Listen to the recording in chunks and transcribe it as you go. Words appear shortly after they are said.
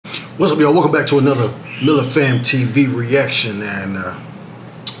What's up, y'all? Welcome back to another Miller Fam TV reaction, and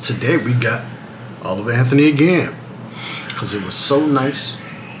today we got Oliver Anthony again because it was so nice.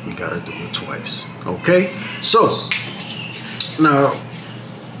 We gotta do it twice. Okay, so now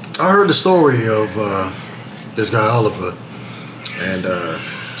I heard the story of this guy Oliver, and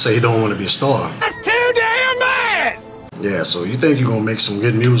say he don't want to be a star. That's too damn bad. Yeah, so you think you're gonna make some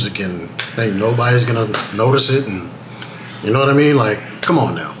good music and think nobody's gonna notice it, and you know what I mean? Like, come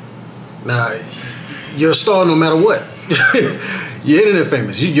on now. Now, you're a star no matter what. You're internet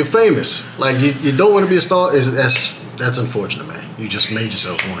famous. You're famous. Like, you don't want to be a star. That's unfortunate, man. You just made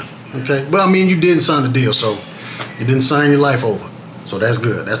yourself one. Okay? But, I mean, you didn't sign the deal, so you didn't sign your life over. So that's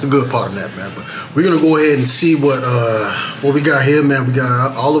good. That's the good part of that, man. But we're going to go ahead and see what we got here, man. We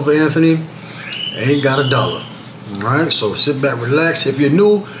got Oliver Anthony. Ain't got a dollar. All right? So sit back, relax. If you're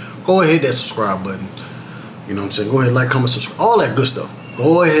new, go ahead, hit that subscribe button. You know what I'm saying? Go ahead, like, comment, subscribe. All that good stuff.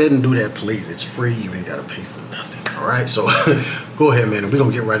 Go ahead and do that, please. It's free. You ain't got to pay for nothing. All right? So go ahead, man. We're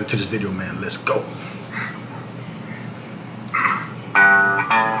going to get right into this video, man. Let's go.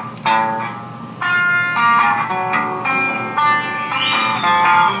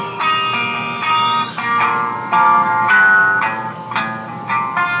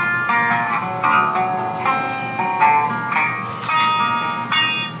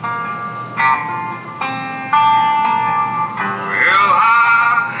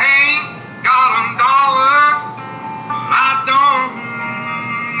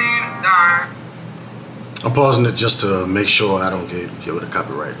 I'm pausing it just to make sure I don't get hit with a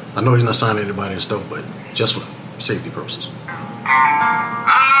copyright. I know he's not signing anybody and stuff, but just for safety purposes.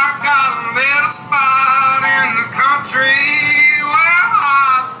 I got a little spot in the country where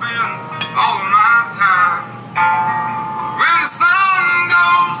I spend all of my time. When the sun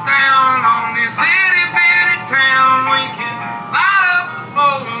goes down on this itty bitty town, we can light up the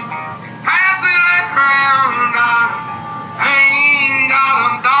bowl, pass it around. I ain't got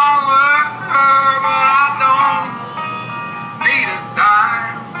a dollar, but I don't need a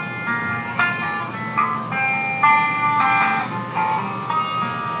dime.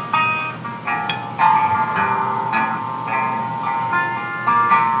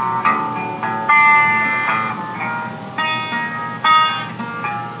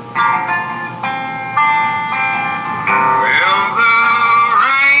 Well, the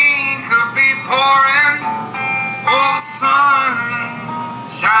rain could be pouring or the sun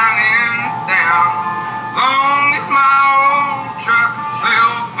shining down. Long as my old truck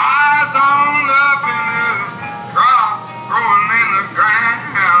still fires on up and there's crops growing in the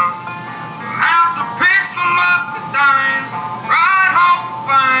ground. I'll have to pick some muscadines, ride off the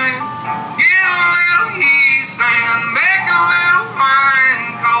vines, get a little yeast and make a little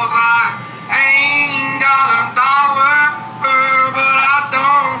wine. 'Cause I ain't got a dollar, but I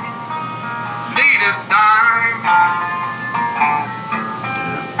don't need a dime.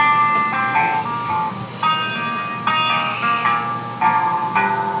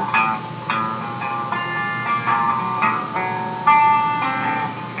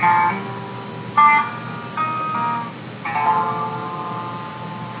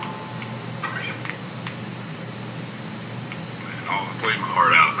 I played my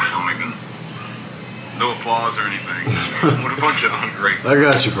heart out. I don't even, no applause or anything. What a bunch of ungrateful. I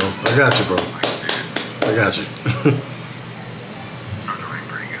got you, bro. I got you, bro. Like, seriously. I got you. It's starting to rain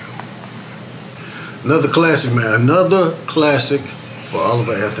pretty good. Another classic, man. Another classic for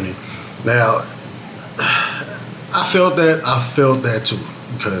Oliver Anthony. Now, I felt that too,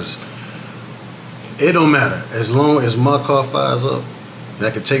 because it don't matter. As long as my car fires up,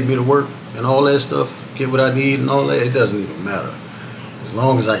 that can take me to work and all that stuff, get what I need and all that, it doesn't even matter. As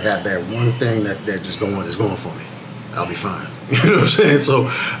long as I got that one thing that just is going for me, I'll be fine. You know what I'm saying? So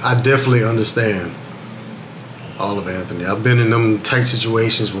I definitely understand Oliver Anthony. I've been in them tight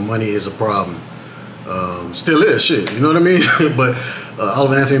situations where money is a problem. Still is, shit, you know what I mean? But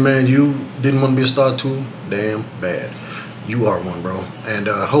Oliver Anthony, man, you didn't want to be a star too damn bad. You are one, bro. And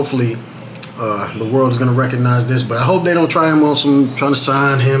hopefully the world is gonna recognize this, but I hope they don't try him on some trying to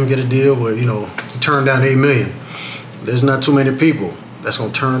sign him, get a deal, but you know, he turned down $8 million. There's not too many people that's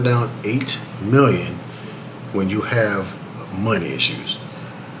gonna turn down $8 million when you have money issues.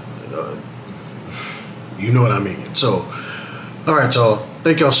 You know what I mean? So, all right, y'all.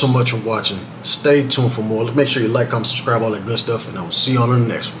 Thank y'all so much for watching. Stay tuned for more. Make sure you like, comment, subscribe, all that good stuff, and I will see y'all in the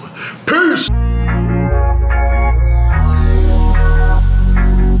next one. Peace!